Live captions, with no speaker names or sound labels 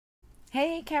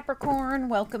Hey Capricorn,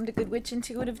 welcome to Good Witch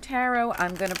Intuitive Tarot.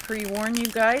 I'm going to pre-warn you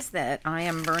guys that I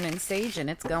am burning sage and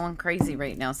it's going crazy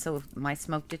right now. So my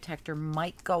smoke detector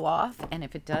might go off, and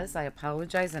if it does, I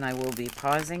apologize, and I will be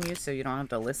pausing you so you don't have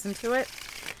to listen to it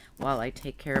while I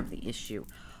take care of the issue.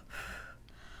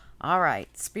 All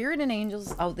right, Spirit and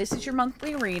Angels. Oh, this is your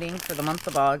monthly reading for the month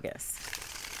of August.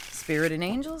 Spirit and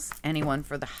Angels, anyone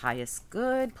for the highest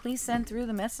good, please send through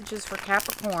the messages for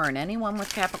Capricorn. Anyone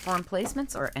with Capricorn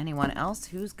placements or anyone else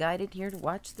who's guided here to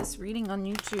watch this reading on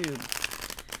YouTube.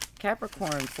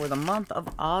 Capricorn for the month of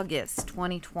August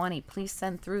 2020, please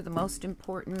send through the most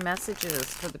important messages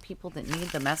for the people that need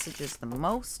the messages the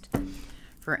most.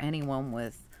 For anyone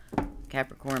with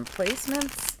Capricorn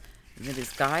placements that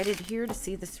is guided here to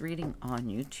see this reading on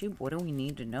YouTube, what do we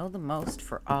need to know the most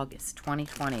for August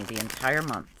 2020, the entire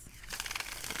month?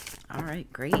 All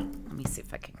right, great. Let me see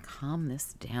if I can calm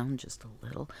this down just a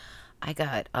little. I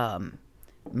got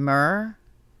mirth.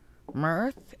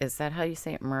 Is that how you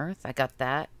say it? Mirth. I got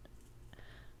that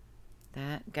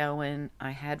going.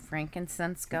 I had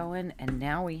frankincense going, and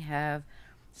now we have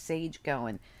sage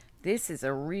going. This is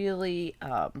a really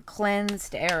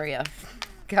cleansed area,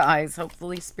 guys.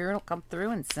 Hopefully Spirit will come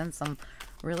through and send some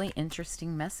really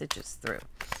interesting messages through.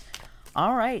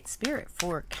 All right, Spirit,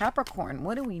 for Capricorn,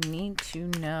 what do we need to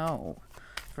know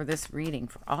for this reading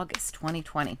for August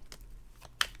 2020?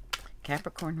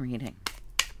 Capricorn reading.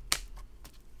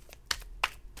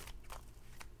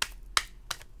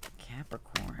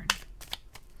 Capricorn.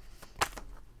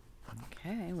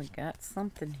 Okay, we got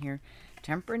something here.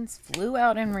 Temperance flew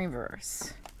out in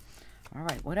reverse. All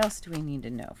right, what else do we need to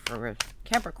know for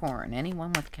Capricorn?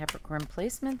 Anyone with Capricorn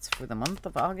placements for the month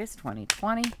of August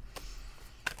 2020?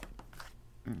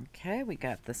 Okay, we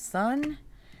got the Sun,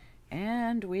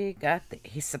 and we got the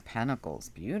Ace of Pentacles.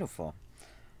 Beautiful.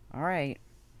 All right.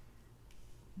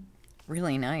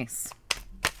 Really nice.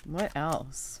 What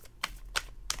else?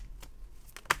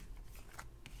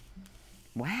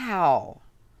 Wow.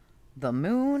 The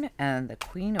Moon and the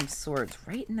Queen of Swords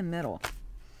right in the middle.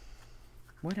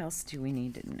 What else do we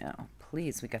need to know?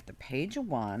 Please, we got the Page of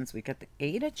Wands. We got the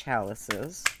Eight of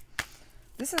Chalices.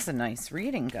 This is a nice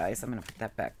reading, guys. I'm going to put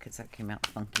that back because that came out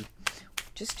funky.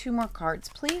 Just two more cards,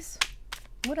 please.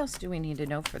 What else do we need to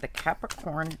know for the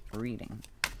Capricorn reading?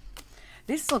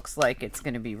 This looks like it's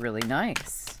going to be really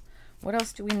nice. What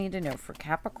else do we need to know for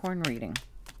Capricorn reading?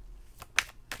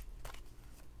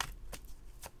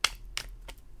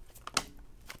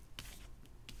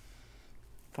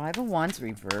 Five of Wands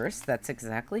reversed. That's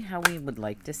exactly how we would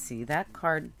like to see that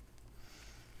card.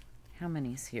 How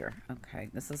many's here? Okay,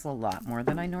 this is a lot more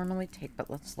than I normally take, but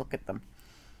let's look at them.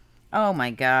 Oh my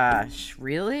gosh,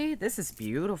 really? This is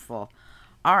beautiful.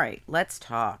 All right, let's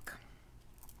talk.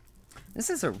 This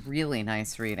is a really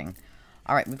nice reading.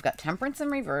 All right, we've got Temperance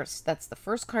in reverse. That's the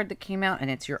first card that came out,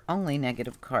 and it's your only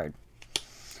negative card.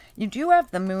 You do have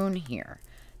the Moon here.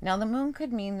 Now, the Moon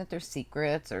could mean that there's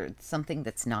secrets or something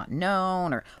that's not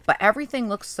known, but everything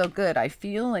looks so good. I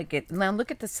feel like it. Now, look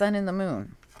at the Sun and the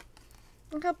Moon.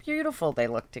 Look how beautiful they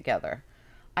look together.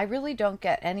 I really don't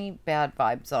get any bad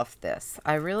vibes off this.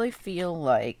 I really feel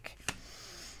like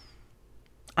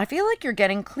you're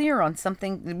getting clear on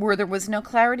something where there was no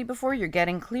clarity before. You're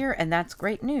getting clear, and that's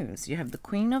great news. You have the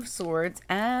Queen of Swords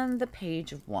and the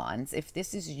Page of Wands. If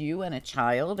this is you and a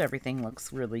child, everything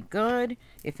looks really good,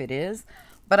 if it is.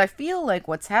 But I feel like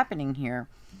what's happening here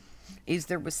is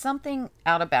there was something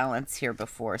out of balance here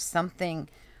before. Something,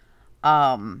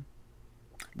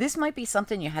 this might be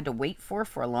something you had to wait for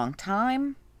a long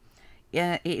time.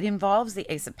 It involves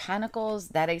the Ace of Pentacles.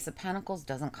 That Ace of Pentacles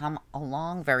doesn't come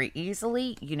along very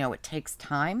easily. You know, it takes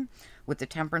time with the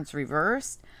Temperance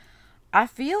reversed. I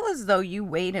feel as though you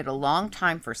waited a long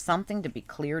time for something to be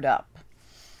cleared up.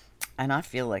 And I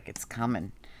feel like it's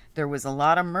coming. There was a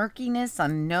lot of murkiness,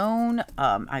 unknown.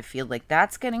 I feel like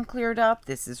that's getting cleared up.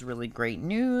 This is really great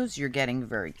news. You're getting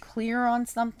very clear on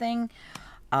something.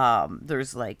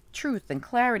 There's like truth and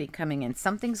clarity coming in.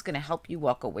 Something's going to help you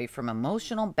walk away from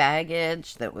emotional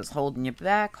baggage that was holding you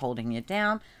back, holding you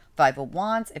down. Five of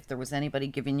Wands, if there was anybody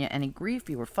giving you any grief,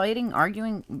 you were fighting,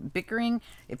 arguing, bickering,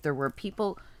 if there were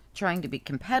people trying to be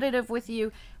competitive with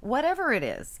you, whatever it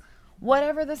is,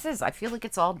 whatever this is, I feel like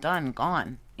it's all done,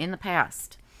 gone, in the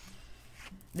past.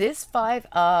 This Five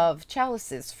of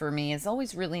Chalices for me is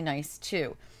always really nice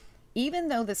too. Even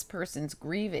though this person's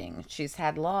grieving, she's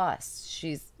had loss,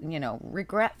 she's, you know,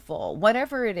 regretful,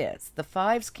 whatever it is. The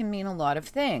fives can mean a lot of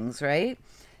things, right?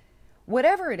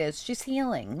 Whatever it is, she's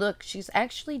healing. Look, she's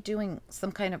actually doing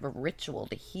some kind of a ritual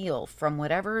to heal from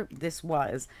whatever this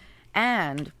was.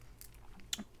 And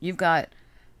you've got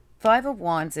Five of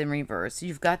Wands in reverse.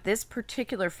 You've got this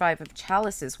particular Five of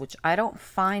Chalices, which I don't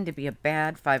find to be a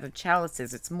bad Five of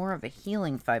Chalices. It's more of a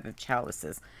healing Five of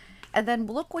Chalices. And then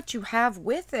look what you have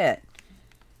with it.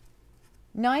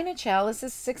 Nine of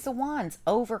Chalices, Six of Wands.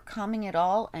 Overcoming it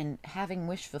all and having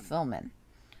wish fulfillment.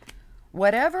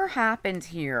 Whatever happened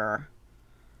here,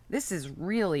 this is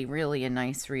really, really a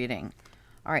nice reading.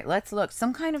 All right, let's look.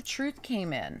 Some kind of truth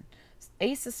came in.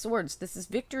 Ace of Swords, this is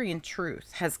victory and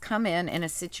truth, has come in a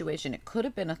situation. It could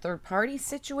have been a third-party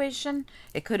situation.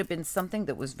 It could have been something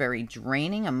that was very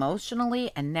draining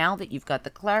emotionally. And now that you've got the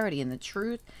clarity and the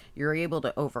truth, you're able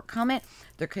to overcome it.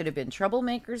 There could have been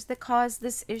troublemakers that caused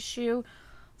this issue.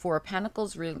 Four of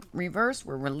Pentacles reverse,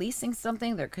 we're releasing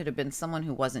something. There could have been someone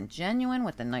who wasn't genuine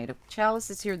with the Knight of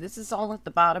Chalices here. This is all at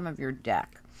the bottom of your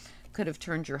deck. Could have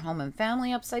turned your home and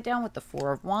family upside down with the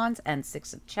Four of Wands and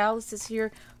Six of Chalices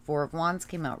here. Four of Wands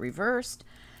came out reversed.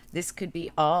 This could be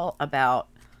all about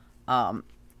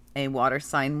a water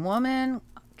sign woman,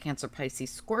 Cancer,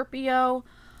 Pisces, Scorpio.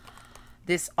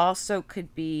 This also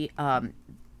could be,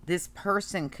 this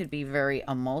person could be very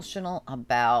emotional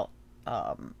about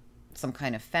some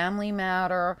kind of family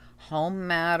matter, home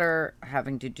matter,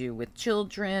 having to do with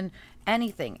children,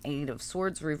 anything. Eight of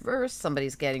Swords reversed.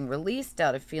 Somebody's getting released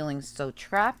out of feeling so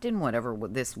trapped in whatever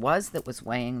this was that was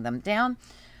weighing them down.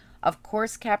 Of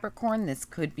course, Capricorn, this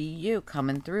could be you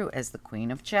coming through as the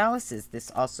Queen of Chalices. This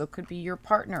also could be your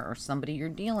partner or somebody you're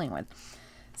dealing with.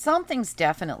 Something's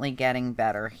definitely getting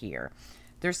better here.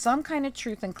 There's some kind of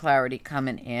truth and clarity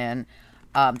coming in.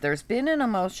 There's been an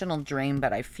emotional drain,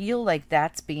 but I feel like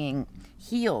that's being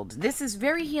healed. This is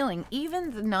very healing.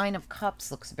 Even the Nine of Cups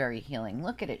looks very healing.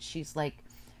 Look at it. She's like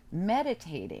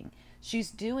meditating. She's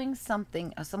doing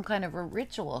something, some kind of a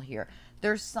ritual here.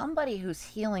 There's somebody who's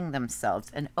healing themselves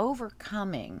and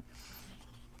overcoming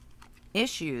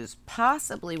issues,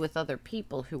 possibly with other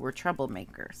people who were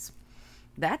troublemakers.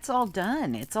 That's all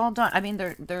done. It's all done. I mean,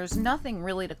 there's nothing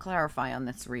really to clarify on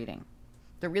this reading.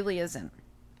 There really isn't.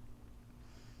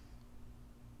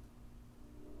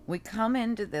 We come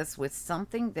into this with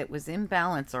something that was in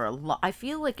balance, or I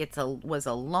feel like was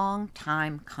a long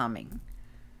time coming.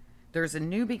 There's a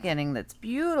new beginning that's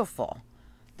beautiful.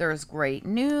 There's great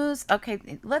news. Okay,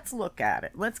 let's look at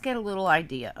it. Let's get a little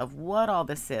idea of what all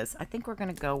this is. I think we're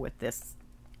going to go with this.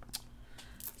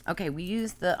 Okay, we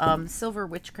used the Silver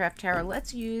Witchcraft Tarot.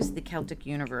 Let's use the Celtic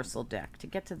Universal deck to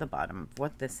get to the bottom of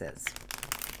what this is.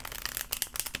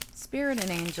 Spirit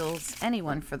and angels,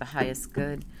 anyone for the highest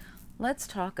good. Let's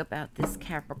talk about this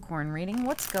Capricorn reading.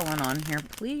 What's going on here,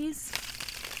 please?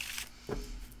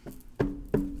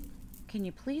 Can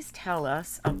you please tell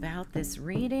us about this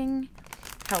reading?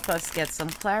 Help us get some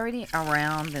clarity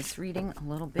around this reading a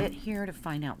little bit here to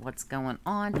find out what's going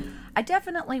on. I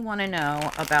definitely want to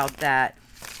know about that.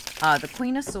 The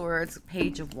Queen of Swords,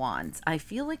 Page of Wands. I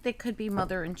feel like they could be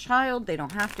mother and child. They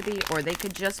don't have to be, or they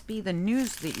could just be the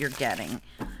news that you're getting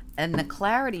and the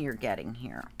clarity you're getting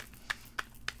here.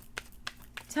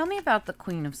 Tell me about the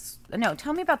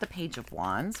tell me about the Page of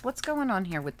Wands. What's going on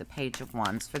here with the Page of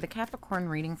Wands for the Capricorn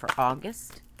reading for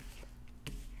August?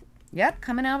 Yep,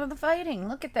 coming out of the fighting.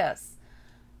 Look at this.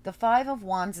 The Five of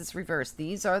Wands is reversed.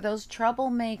 These are those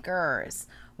troublemakers.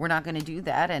 We're not going to do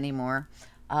that anymore.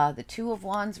 The Two of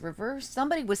Wands reversed.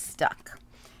 Somebody was stuck.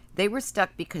 They were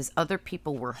stuck because other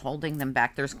people were holding them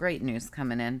back. There's great news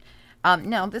coming in.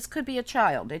 No, this could be a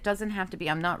child. It doesn't have to be.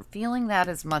 I'm not feeling that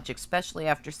as much, especially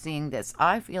after seeing this.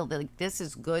 I feel that this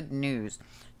is good news.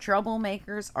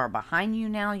 Troublemakers are behind you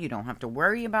now. You don't have to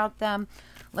worry about them.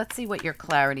 Let's see what your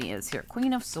clarity is here.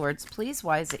 Queen of Swords, please.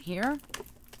 Why is it here?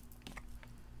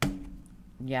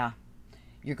 Yeah.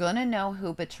 You're going to know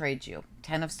who betrayed you.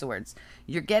 Ten of Swords.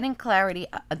 You're getting clarity.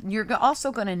 You're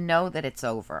also going to know that it's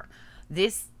over.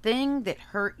 This thing that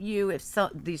hurt you,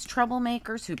 these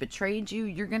troublemakers who betrayed you,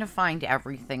 you're going to find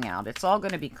everything out. It's all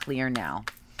going to be clear now.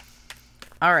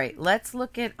 All right, let's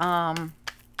look at that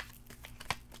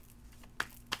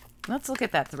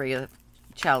Three of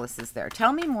Chalices there.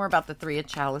 Tell me more about the Three of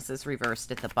Chalices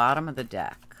reversed at the bottom of the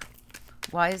deck.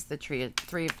 Why is the Three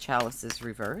of Chalices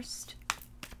reversed?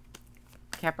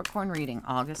 Capricorn reading,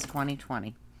 August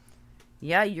 2020.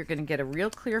 Yeah, you're going to get a real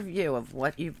clear view of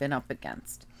what you've been up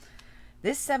against.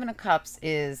 This Seven of Cups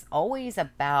is always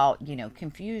about, you know,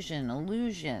 confusion,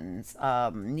 illusions,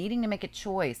 needing to make a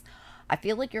choice. I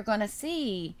feel like you're going to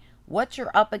see what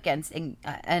you're up against.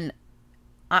 And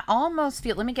I almost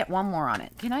feel, let me get one more on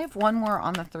it. Can I have one more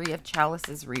on the Three of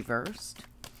Chalices reversed?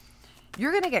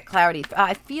 You're going to get clarity.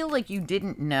 I feel like you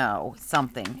didn't know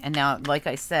something. And now, like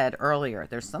I said earlier,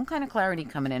 there's some kind of clarity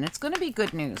coming in. It's going to be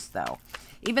good news, though,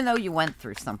 even though you went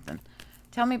through something.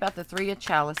 Tell me about the Three of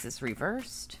Chalices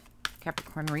reversed.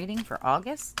 Capricorn reading for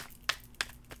August.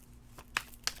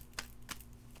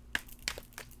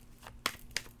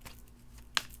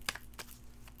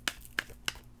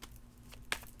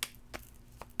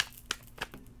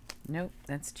 Nope,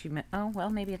 that's too many. Oh, well,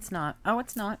 maybe it's not. Oh,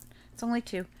 it's not. It's only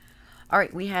 2. All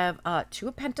right, we have 2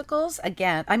 of Pentacles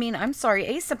again. I'm sorry,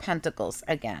 Ace of Pentacles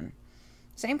again.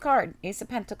 Same card, Ace of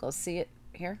Pentacles. See it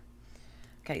here?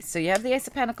 Okay, so you have the Ace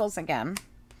of Pentacles again.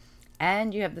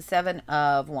 And you have the 7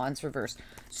 of Wands reversed.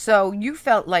 So you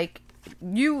felt like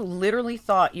you literally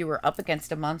thought you were up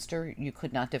against a monster you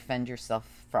could not defend yourself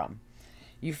from.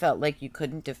 You felt like you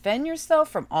couldn't defend yourself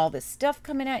from all this stuff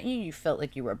coming at you. You felt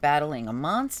like you were battling a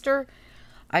monster.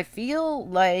 I feel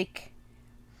like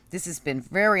this has been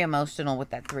very emotional with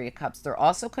that 3 of Cups. There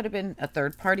also could have been a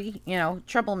third party,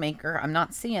 troublemaker. I'm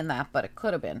not seeing that, but it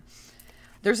could have been.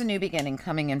 There's a new beginning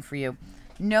coming in for you.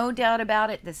 No doubt about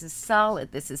it. This is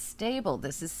solid. This is stable.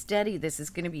 This is steady. This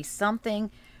is going to be something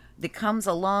that comes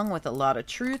along with a lot of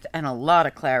truth and a lot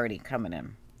of clarity coming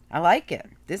in. I like it.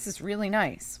 This is really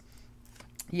nice.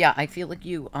 Yeah, I feel like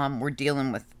you were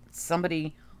dealing with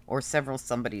somebody or several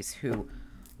somebodies who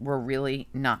were really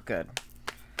not good.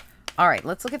 All right,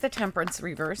 let's look at the Temperance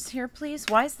reverse here, please.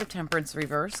 Why is the Temperance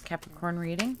reverse, Capricorn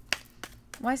reading?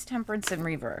 Why is Temperance in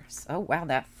reverse? Oh, wow,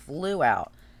 that flew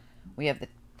out. We have the,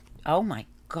 oh my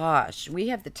gosh, we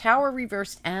have the Tower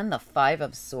reversed and the 5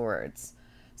 of Swords.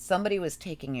 Somebody was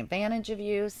taking advantage of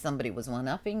you. Somebody was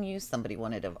one-upping you. Somebody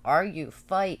wanted to argue,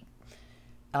 fight,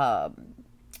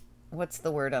 what's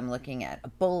the word I'm looking at? A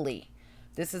bully.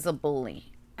 This is a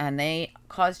bully. And they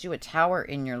caused you a tower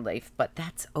in your life, but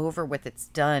that's over with. It's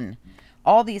done.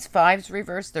 All these 5s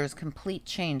reversed, there's complete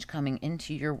change coming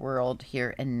into your world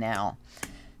here and now.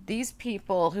 These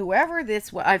people, whoever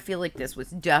this was, I feel like this was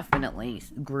definitely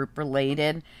group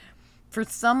related. For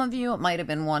some of you, it might have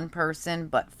been one person,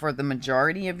 but for the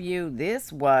majority of you,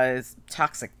 this was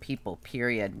toxic people,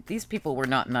 period. These people were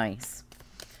not nice.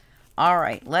 All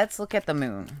right, let's look at the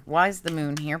moon. Why is the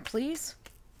moon here, please?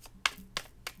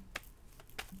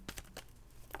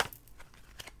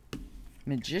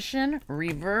 Magician,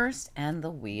 reversed, and the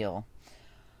wheel.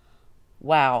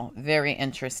 Wow, very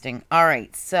interesting. All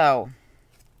right, so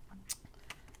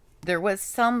there was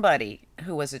somebody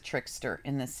who was a trickster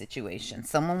in this situation.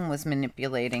 Someone was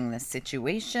manipulating this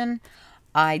situation.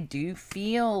 I do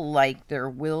feel like there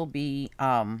will be,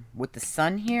 with the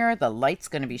sun here, the light's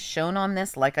going to be shown on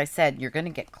this. Like I said, you're going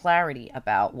to get clarity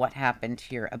about what happened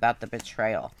here, about the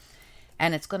betrayal.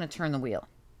 And it's going to turn the wheel.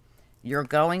 You're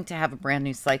going to have a brand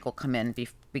new cycle come in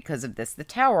because of this. The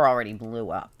tower already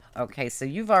blew up. Okay, so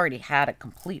you've already had a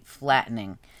complete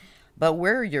flattening. But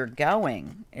where you're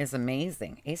going is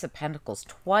amazing. Ace of Pentacles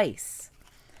twice.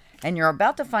 And you're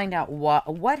about to find out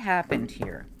what happened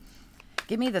here.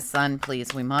 Give me the sun,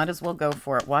 please. We might as well go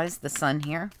for it. Why is the sun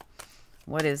here?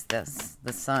 What is this?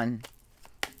 The sun.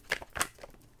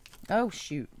 Oh,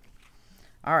 shoot.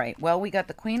 All right. Well, we got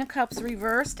the Queen of Cups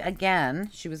reversed again.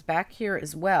 She was back here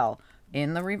as well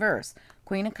in the reverse.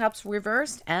 Queen of Cups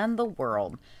reversed and the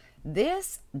World.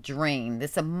 This drain,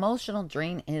 this emotional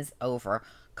drain is over.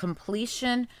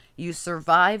 Completion. You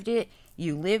survived it.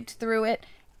 You lived through it.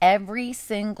 Every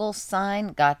single sign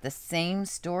got the same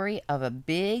story of a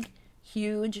big,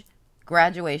 huge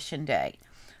graduation day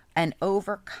and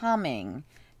overcoming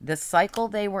the cycle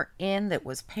they were in that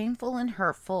was painful and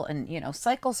hurtful. And, you know,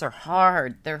 cycles are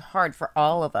hard. They're hard for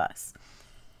all of us.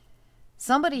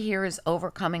 Somebody here is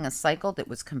overcoming a cycle that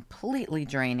was completely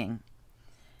draining.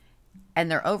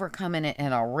 And they're overcoming it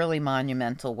in a really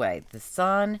monumental way. The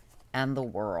sun and the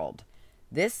World.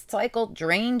 This cycle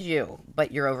drained you,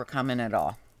 but you're overcoming it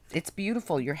all. It's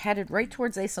beautiful. You're headed right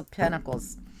towards Ace of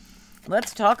Pentacles.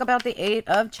 Let's talk about the 8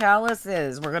 of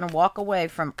Chalices. We're going to walk away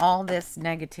from all this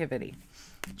negativity.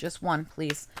 Just one,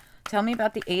 please. Tell me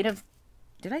about the 8 of...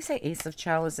 Did I say Ace of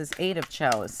Chalices? 8 of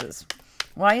Chalices.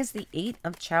 Why is the 8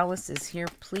 of Chalices here,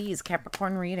 please?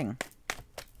 Capricorn reading.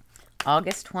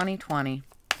 August 2020.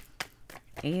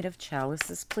 8 of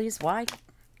Chalices, please. Why?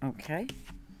 Okay.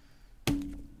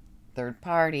 Third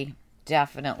party.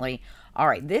 Definitely. All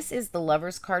right, this is the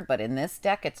Lover's card, but in this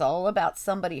deck, it's all about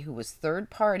somebody who was third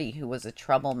party, who was a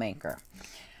troublemaker.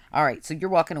 All right, so you're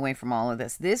walking away from all of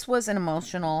this. This was an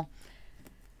emotional,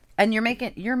 and you're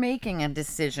making a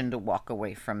decision to walk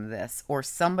away from this, or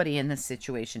somebody in this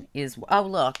situation is, oh,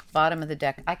 look, bottom of the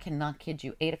deck. I cannot kid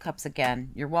you. 8 of Cups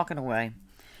again. You're walking away.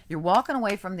 You're walking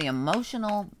away from the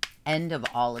emotional end of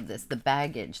all of this, the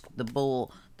baggage, the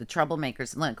bull, the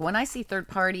troublemakers. Look, when I see third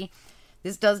party,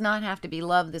 this does not have to be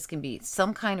love. This can be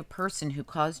some kind of person who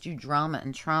caused you drama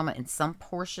and trauma in some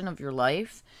portion of your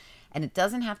life. And it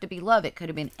doesn't have to be love. It could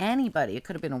have been anybody. It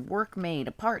could have been a workmate,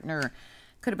 a partner,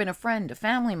 could have been a friend, a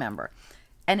family member.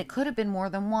 And it could have been more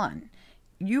than one.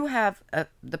 You have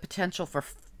the potential for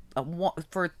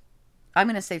I'm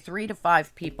going to say 3 to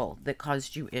 5 people that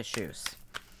caused you issues.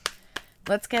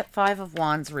 Let's get 5 of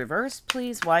Wands reversed,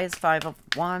 please. Why is 5 of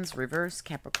Wands reversed?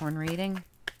 Capricorn reading.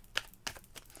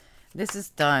 This is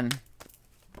done.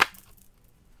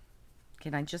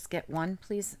 Can I just get 1,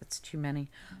 please? It's too many.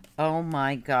 Oh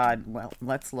my God. Well,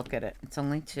 let's look at it. It's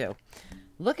only 2.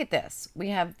 Look at this. We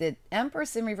have the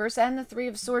Empress in reverse and the 3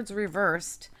 of Swords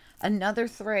reversed. Another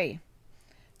 3.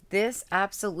 This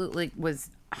absolutely was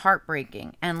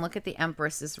heartbreaking. And look at the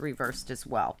Empress is reversed as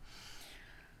well.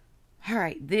 All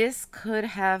right. This could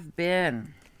have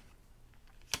been...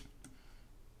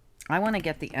 I want to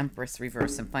get the Empress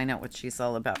reversed and find out what she's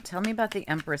all about. Tell me about the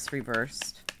Empress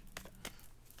reversed.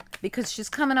 Because she's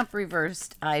coming up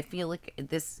reversed, I feel like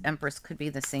this Empress could be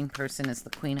the same person as the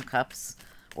Queen of Cups.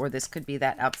 Or this could be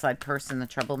that outside person, the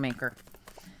troublemaker.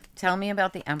 Tell me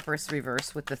about the Empress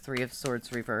reversed with the 3 of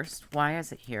Swords reversed. Why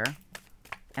is it here?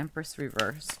 Empress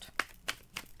reversed.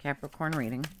 Capricorn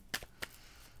reading.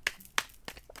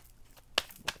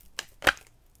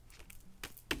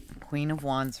 Queen of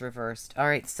Wands reversed. All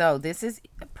right, so this is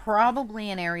probably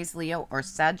an Aries, Leo, or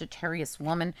Sagittarius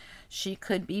woman. She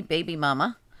could be baby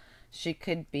mama. She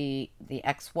could be the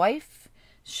ex-wife.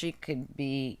 She could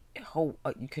be,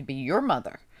 could be your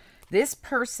mother. This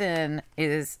person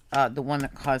is the one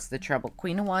that caused the trouble.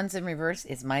 Queen of Wands in reverse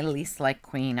is my least liked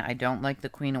queen. I don't like the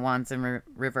Queen of Wands in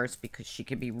reverse because she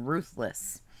could be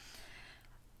ruthless.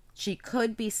 She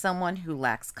could be someone who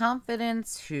lacks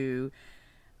confidence, who...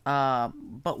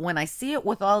 but when I see it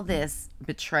with all this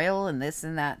betrayal and this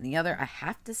and that and the other, I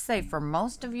have to say, for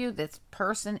most of you, this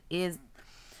person is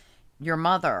your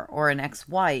mother or an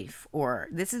ex-wife, or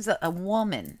this is a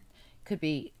woman. Could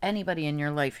be anybody in your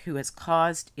life who has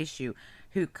caused issue,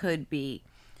 who could be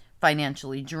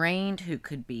financially drained, who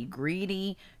could be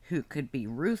greedy, who could be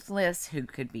ruthless, who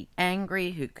could be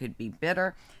angry, who could be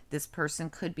bitter. This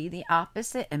person could be the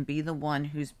opposite and be the one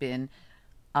who's been,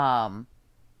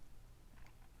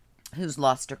 who's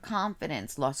lost her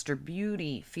confidence, lost her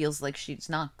beauty, feels like she's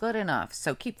not good enough.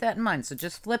 So keep that in mind. So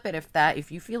just flip it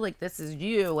if you feel like this is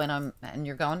you and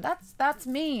you're going, that's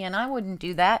me and I wouldn't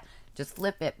do that. Just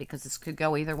flip it because this could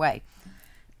go either way.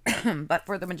 But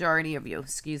for the majority of you,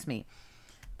 excuse me,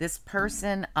 this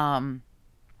person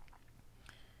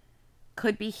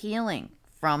could be healing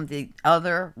from the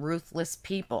other ruthless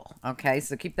people. Okay,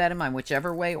 so keep that in mind,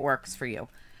 whichever way it works for you.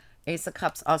 Ace of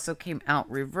Cups also came out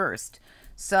reversed.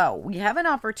 So we have an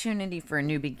opportunity for a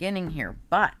new beginning here,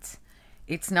 but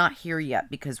it's not here yet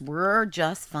because we're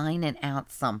just finding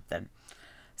out something.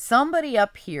 Somebody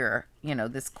up here, you know,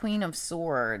 this Queen of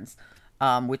Swords,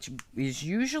 which is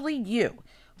usually you.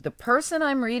 The person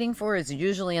I'm reading for is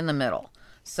usually in the middle.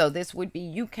 So this would be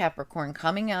you, Capricorn,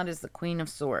 coming out as the Queen of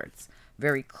Swords.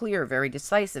 Very clear, very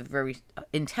decisive, very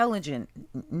intelligent,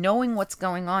 knowing what's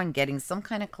going on, getting some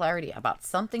kind of clarity about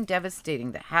something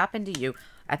devastating that happened to you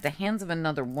at the hands of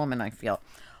another woman, I feel.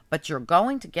 But you're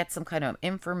going to get some kind of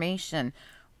information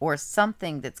or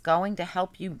something that's going to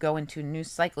help you go into a new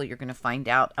cycle. You're going to find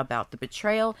out about the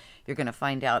betrayal. You're going to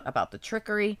find out about the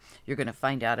trickery. You're going to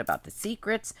find out about the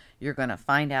secrets. You're going to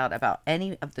find out about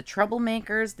any of the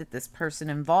troublemakers that this person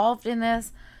involved in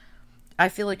this. I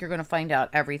feel like you're going to find out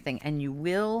everything, and you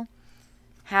will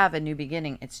have a new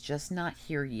beginning. It's just not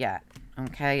here yet.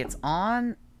 Okay? It's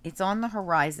on the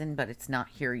horizon, but it's not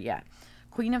here yet.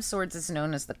 Queen of Swords is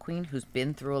known as the queen who's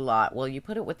been through a lot. Well, you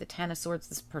put it with the Ten of Swords,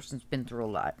 this person's been through a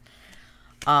lot.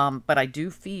 But I do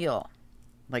feel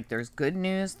like there's good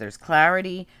news, there's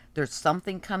clarity, there's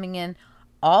something coming in.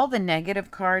 All the negative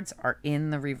cards are in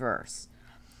the reverse.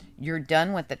 You're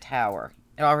done with the Tower.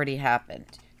 It already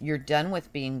happened. You're done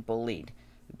with being bullied,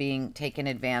 being taken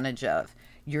advantage of.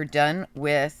 You're done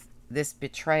with this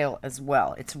betrayal as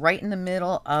well. It's right in the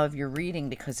middle of your reading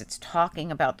because it's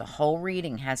talking about the whole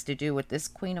reading has to do with this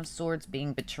Queen of Swords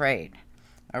being betrayed.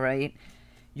 All right?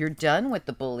 You're done with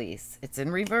the bullies. It's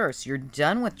in reverse. You're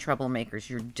done with troublemakers.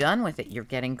 You're done with it. You're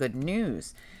getting good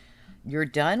news. You're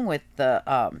done with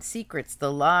the secrets,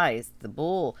 the lies, the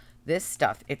bull, this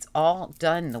stuff. It's all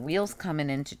done. The wheel's coming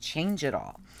in to change it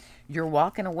all. You're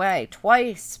walking away.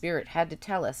 Twice, Spirit had to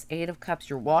tell us, 8 of Cups,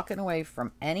 you're walking away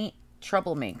from any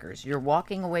troublemakers. You're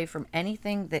walking away from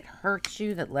anything that hurts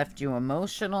you, that left you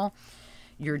emotional.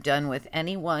 You're done with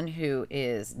anyone who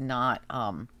is not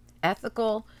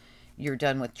ethical. You're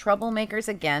done with troublemakers.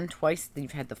 Again, twice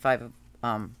you've had the 5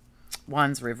 of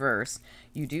Wands reverse.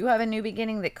 You do have a new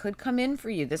beginning that could come in for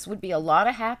you. This would be a lot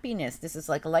of happiness. This is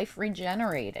like life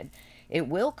regenerated. It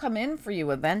will come in for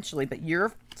you eventually, but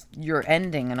you're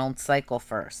ending an old cycle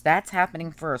first. That's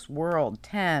happening first. World,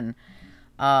 10.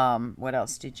 What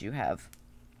else did you have?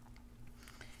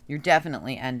 You're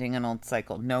definitely ending an old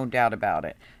cycle, no doubt about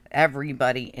it.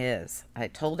 Everybody is. I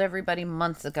told everybody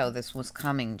months ago this was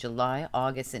coming. July,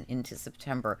 August, and into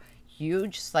September.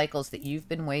 Huge cycles that you've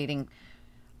been waiting.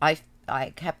 I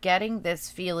kept getting this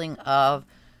feeling of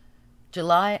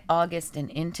July, August, and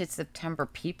into September.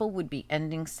 People would be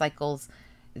ending cycles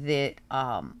that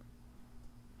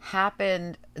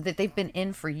happened, that they've been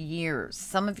in for years.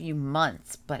 Some of you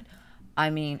months, but I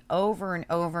mean, over and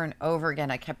over and over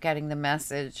again, I kept getting the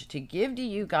message to give to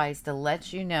you guys to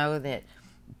let you know that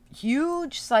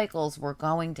huge cycles were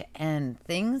going to end.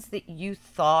 Things that you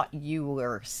thought you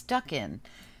were stuck in,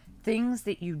 things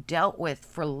that you dealt with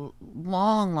for a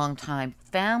long, long time,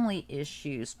 family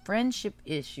issues, friendship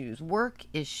issues, work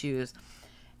issues,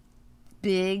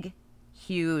 big,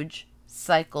 huge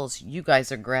cycles you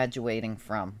guys are graduating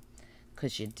from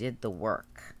because you did the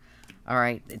work. All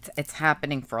right, it's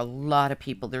happening for a lot of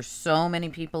people. There's so many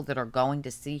people that are going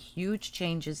to see huge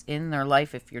changes in their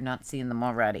life if you're not seeing them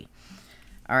already.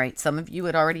 All right, some of you,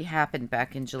 it already happened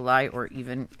back in July or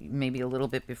even maybe a little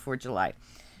bit before July.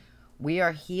 We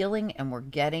are healing and we're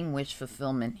getting wish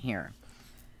fulfillment here.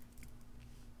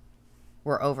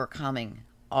 We're overcoming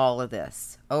all of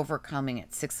this. Overcoming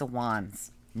it. 6 of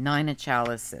Wands, 9 of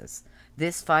Chalices.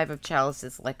 This 5 of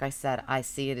Chalices, like I said, I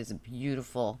see it as a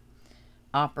beautiful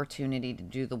opportunity to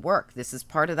do the work. This is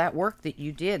part of that work that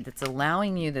you did that's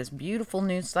allowing you this beautiful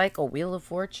new cycle. Wheel of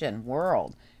Fortune,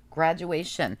 World,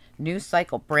 graduation, new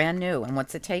cycle, brand new. And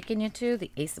what's it taking you to?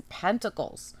 The Ace of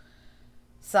Pentacles.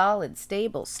 Solid,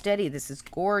 stable, steady. This is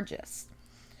gorgeous.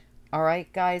 All right,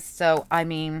 guys. So, I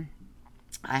mean,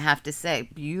 I have to say,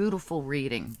 beautiful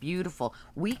reading. Beautiful.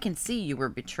 We can see you were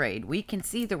betrayed. We can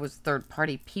see there was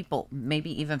third-party people,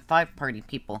 maybe even 5-party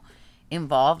people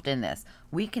involved in this.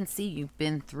 We can see you've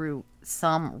been through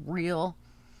some real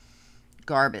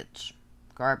garbage,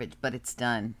 but it's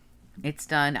done. It's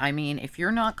done. I mean, if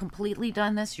you're not completely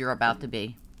done this, you're about to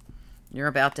be. You're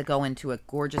about to go into a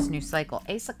gorgeous new cycle.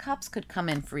 Ace of Cups could come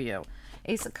in for you.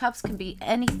 Ace of Cups can be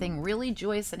anything really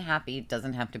joyous and happy. It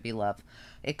doesn't have to be love.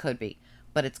 It could be,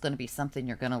 but it's going to be something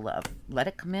you're going to love. Let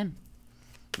it come in.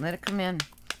 Let it come in.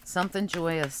 Something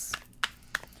joyous.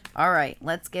 All right,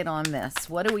 let's get on this.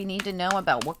 What do we need to know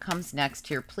about what comes next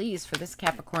here, please, for this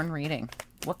Capricorn reading?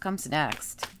 What comes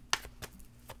next?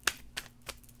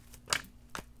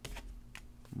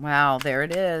 Wow, there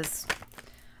it is.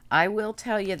 I will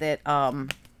tell you that,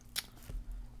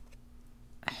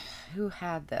 who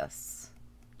had this?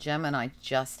 Gemini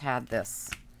just had this.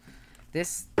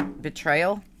 This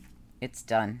betrayal, it's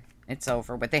done. It's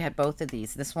over. But they had both of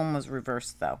these. This one was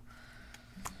reversed, though.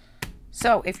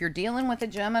 So, if you're dealing with a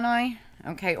Gemini,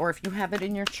 okay, or if you have it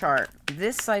in your chart,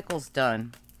 this cycle's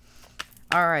done.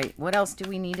 All right, what else do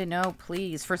we need to know,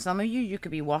 please? For some of you, you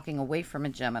could be walking away from a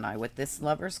Gemini. With this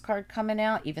Lover's card coming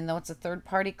out, even though it's a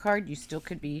third-party card, you still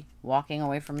could be walking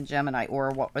away from a Gemini.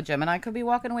 Or a Gemini could be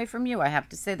walking away from you. I have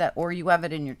to say that. Or you have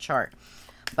it in your chart.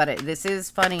 But this is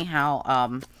funny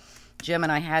how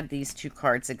Gemini had these 2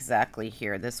 cards exactly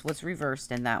here. This was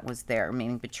reversed and that was there,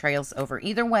 meaning betrayal's over.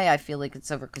 Either way, I feel like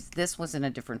it's over because this was in a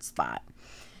different spot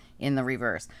in the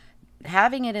reverse.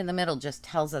 Having it in the middle just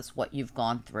tells us what you've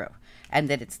gone through and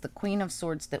that it's the Queen of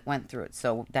Swords that went through it.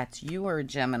 So that's you or a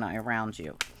Gemini around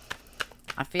you.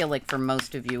 I feel like for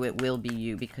most of you, it will be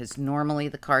you because normally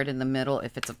the card in the middle,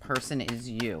 if it's a person, is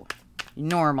you.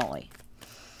 Normally.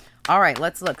 All right,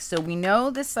 let's look. So we know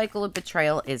this cycle of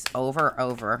betrayal is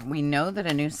over. We know that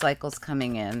a new cycle's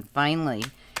coming in. Finally,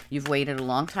 you've waited a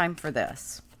long time for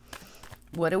this.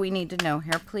 What do we need to know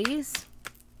here, please?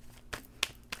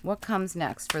 What comes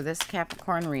next for this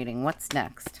Capricorn reading? What's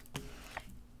next?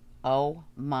 Oh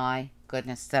my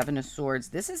goodness, 7 of Swords.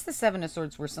 This is the 7 of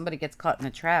Swords where somebody gets caught in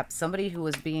a trap. Somebody who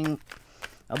was being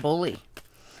a bully.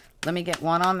 Let me get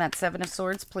one on that 7 of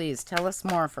Swords, please. Tell us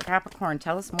more. For Capricorn,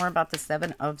 tell us more about the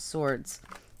 7 of Swords.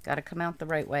 Got to come out the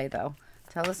right way, though.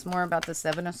 Tell us more about the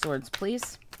 7 of Swords,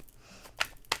 please.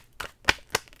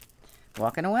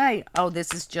 Walking away. Oh,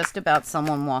 this is just about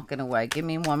someone walking away. Give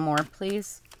me one more,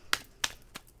 please.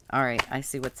 All right, I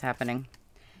see what's happening.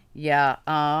 Yeah,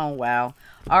 oh, wow.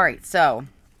 All right, so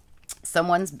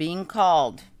someone's being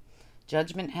called.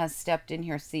 Judgment has stepped in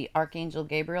here. See Archangel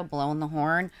Gabriel blowing the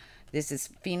horn. This is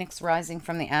Phoenix rising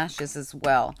from the ashes as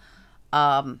well.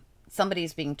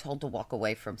 Somebody's being told to walk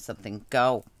away from something.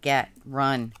 Go, get,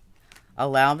 run.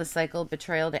 Allow the cycle of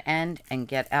betrayal to end and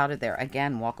get out of there.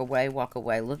 Again, walk away, walk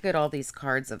away. Look at all these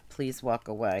cards of please walk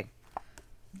away.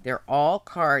 They're all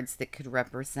cards that could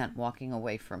represent walking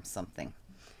away from something.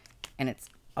 And it's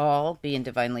all being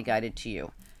divinely guided to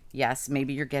you. Yes,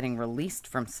 maybe you're getting released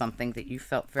from something that you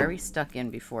felt very stuck in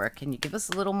before. Can you give us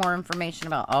a little more information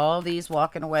about all these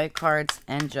walking away cards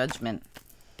and judgment?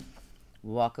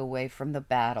 Walk away from the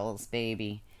battles,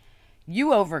 baby.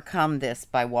 You overcome this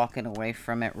by walking away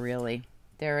from it, really.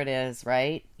 There it is,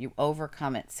 right? You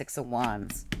overcome it. 6 of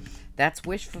Wands. That's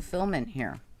wish fulfillment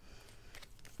here.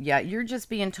 Yeah, you're just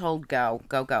being told go,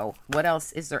 go, go. What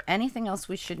else? Is there anything else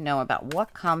we should know about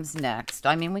what comes next?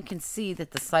 I mean, we can see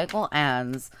that the cycle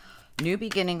ends, new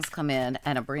beginnings come in,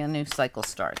 and a brand new cycle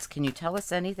starts. Can you tell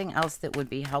us anything else that would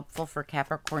be helpful for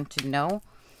Capricorn to know?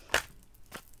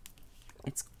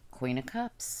 It's Queen of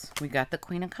Cups. We got the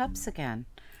Queen of Cups again.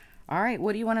 All right,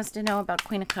 what do you want us to know about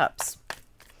Queen of Cups?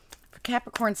 For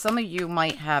Capricorn, some of you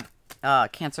might have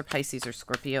Cancer, Pisces, or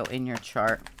Scorpio in your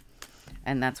chart.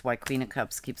 And that's why Queen of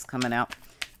Cups keeps coming out.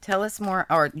 Tell us more,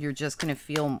 or you're just going to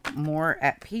feel more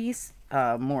at peace,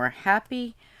 more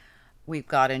happy. We've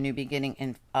got a new beginning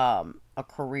in a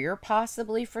career,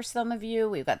 possibly, for some of you.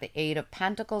 We've got the 8 of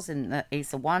Pentacles and the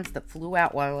Ace of Wands that flew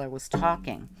out while I was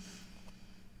talking.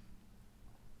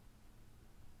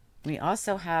 We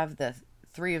also have the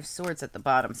 3 of Swords at the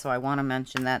bottom, so I want to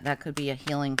mention that. That could be a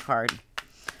healing card.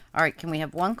 All right, can we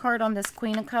have one card on this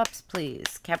Queen of Cups,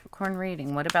 please? Capricorn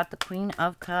reading. What about the Queen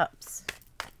of Cups?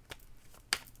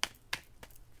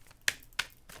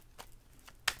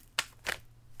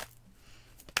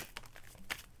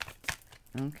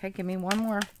 Okay, give me one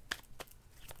more.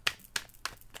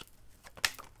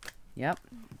 Yep,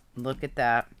 look at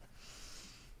that.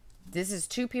 This is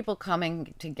 2 people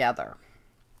coming together.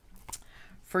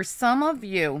 For some of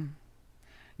you,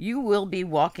 you will be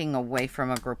walking away from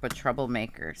a group of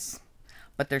troublemakers,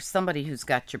 but there's somebody who's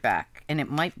got your back, and it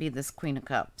might be this Queen of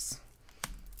Cups.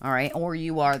 All right, or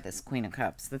you are this Queen of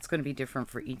Cups. That's going to be different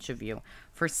for each of you.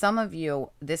 For some of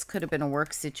you, this could have been a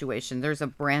work situation. There's a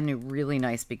brand new, really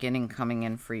nice beginning coming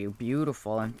in for you.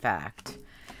 Beautiful, in fact.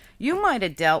 You might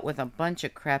have dealt with a bunch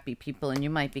of crappy people, and you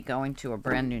might be going to a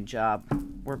brand new job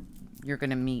where you're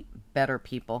going to meet better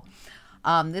people.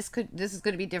 This is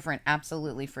going to be different,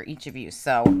 absolutely, for each of you.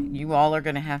 So you all are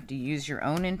going to have to use your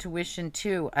own intuition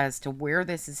too as to where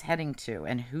this is heading to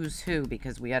and who's who,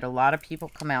 because we had a lot of people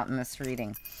come out in this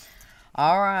reading.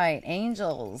 All right,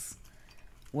 angels,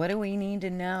 what do we need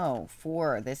to know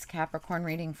for this Capricorn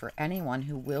reading for anyone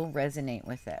who will resonate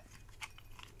with it?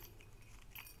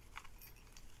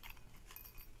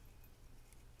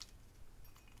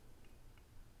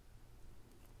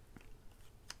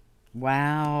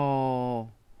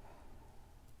 Wow.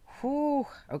 Whew.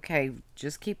 Okay,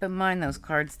 just keep in mind those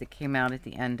cards that came out at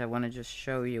the end. I want to just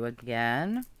show you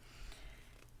again.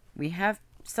 We have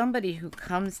somebody who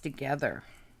comes together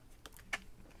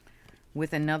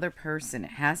with another person.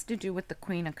 It has to do with the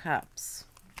Queen of Cups.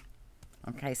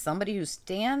 Okay, somebody who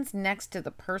stands next to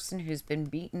the person who's been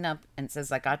beaten up and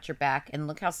says, I got your back. And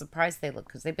look how surprised they look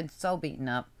because they've been so beaten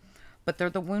up. But they're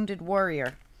the wounded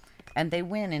warrior. And they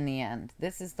win in the end.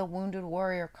 This is the Wounded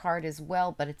Warrior card as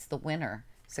well, but it's the winner.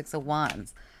 6 of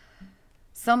Wands.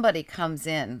 Somebody comes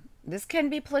in. This can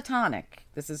be platonic.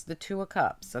 This is the 2 of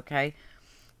Cups, okay?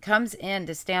 Comes in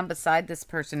to stand beside this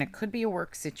person. It could be a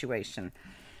work situation.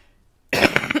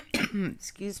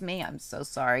 Excuse me. I'm so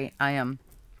sorry. I am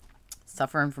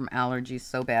suffering from allergies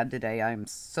so bad today. I'm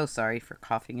so sorry for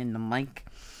coughing in the mic.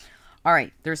 All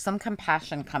right. There's some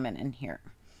compassion coming in here.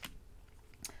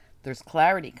 There's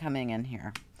clarity coming in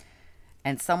here.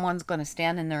 And someone's going to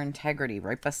stand in their integrity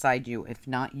right beside you. If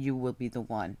not, you will be the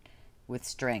one with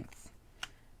strength.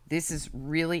 This is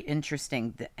really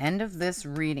interesting. The end of this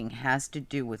reading has to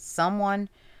do with someone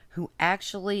who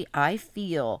actually, I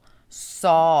feel,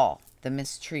 saw the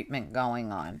mistreatment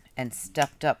going on and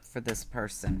stepped up for this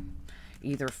person.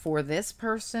 Either for this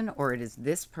person or it is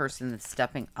this person that's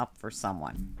stepping up for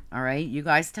someone. All right, you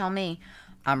guys tell me.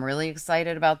 I'm really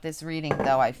excited about this reading,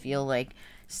 though. I feel like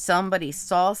somebody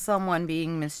saw someone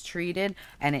being mistreated,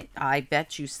 and I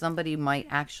bet you somebody might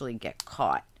actually get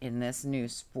caught in this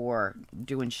news for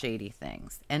doing shady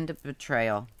things. End of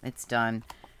betrayal. It's done.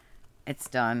 It's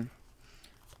done.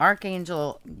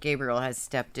 Archangel Gabriel has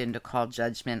stepped in to call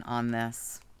judgment on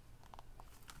this.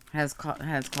 Has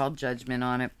called judgment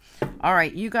on it. All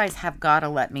right, you guys have got to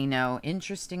let me know.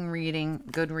 Interesting reading,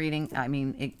 good reading. I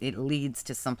mean, it leads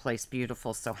to someplace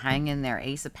beautiful, so hang in there.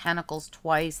 Ace of Pentacles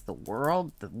twice, the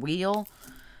World, the Wheel,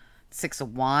 6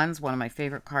 of Wands, one of my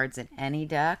favorite cards in any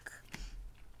deck.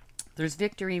 There's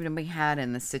victory to be had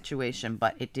in this situation,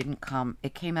 but it didn't come.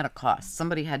 It came at a cost.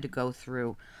 Somebody had to go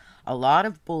through a lot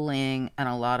of bullying and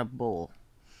a lot of bull.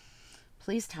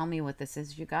 Please tell me what this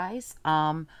is, you guys.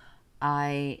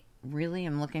 I really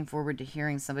am looking forward to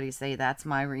hearing somebody say that's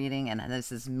my reading, and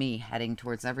this is me heading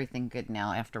towards everything good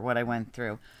now after what I went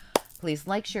through. Please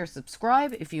like, share,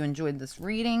 subscribe if you enjoyed this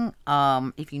reading.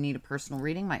 If you need a personal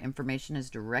reading, my information is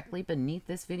directly beneath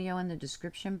this video in the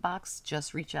description box.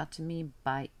 Just reach out to me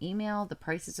by email. The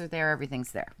prices are there.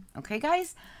 Everything's there. Okay,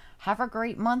 guys? Have a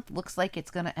great month. Looks like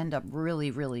it's going to end up really,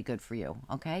 really good for you.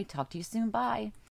 Okay? Talk to you soon. Bye.